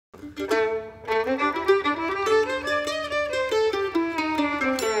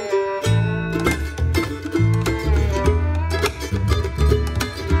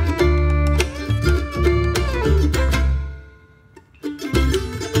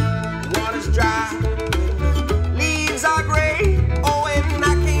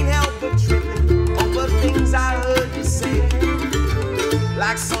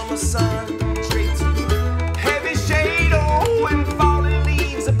Like summer sun, straight to heavy shade, oh, and falling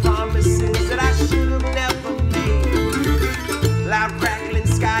leaves of promises that I should have never made. Loud crackling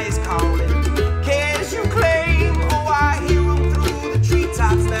sky is calling, can't you claim? Oh, I hear them through the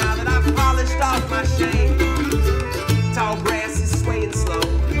treetops now that I've polished off my shame. Tall grass is swaying slow,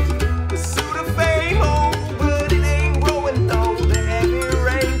 pursuit of fame, oh, but it ain't growing though. The heavy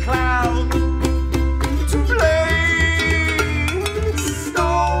rain cloud to blame.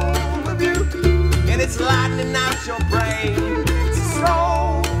 It's lightning out your brain. It's a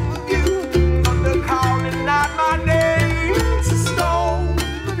storm of you, thunder calling out my name. It's a storm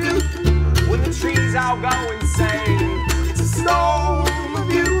of you, when the trees all go insane. It's a storm of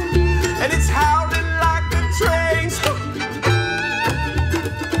you, and it's howling like a train.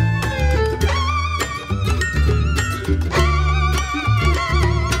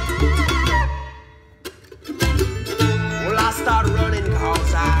 Well, I start running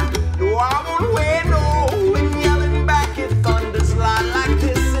 'cause I know I won't win.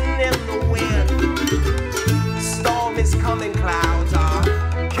 Coming clouds are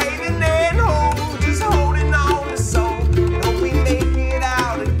caving in, oh, just holding on to soul, and hope we make it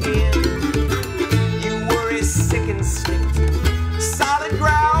out again. You worry sick and slick to solid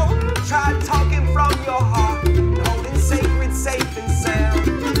ground. Try talking from your heart, holding sacred, safe and sound.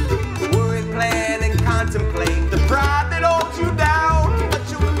 Worry, plan and contemplate the pride that holds you down, but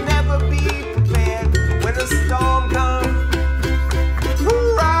you'll never be prepared when the storm comes.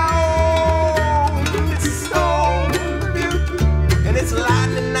 It's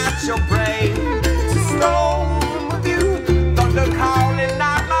lightning out your brain. It's a storm of you, thunder calling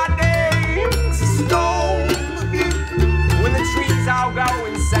out my name. It's a storm of you, when the trees all go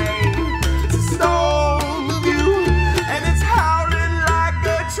insane. It's a storm of you, and it's howling like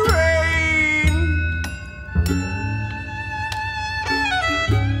a train.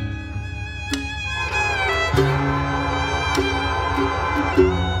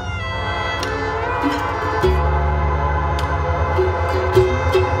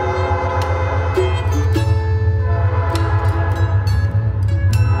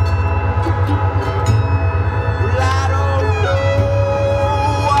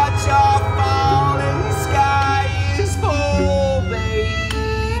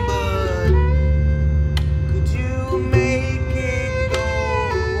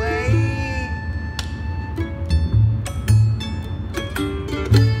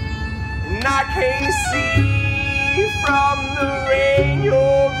 Can't see from the rain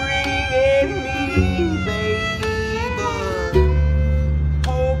you're bringing me, baby, but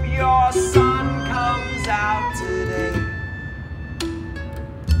hope your sun comes out today.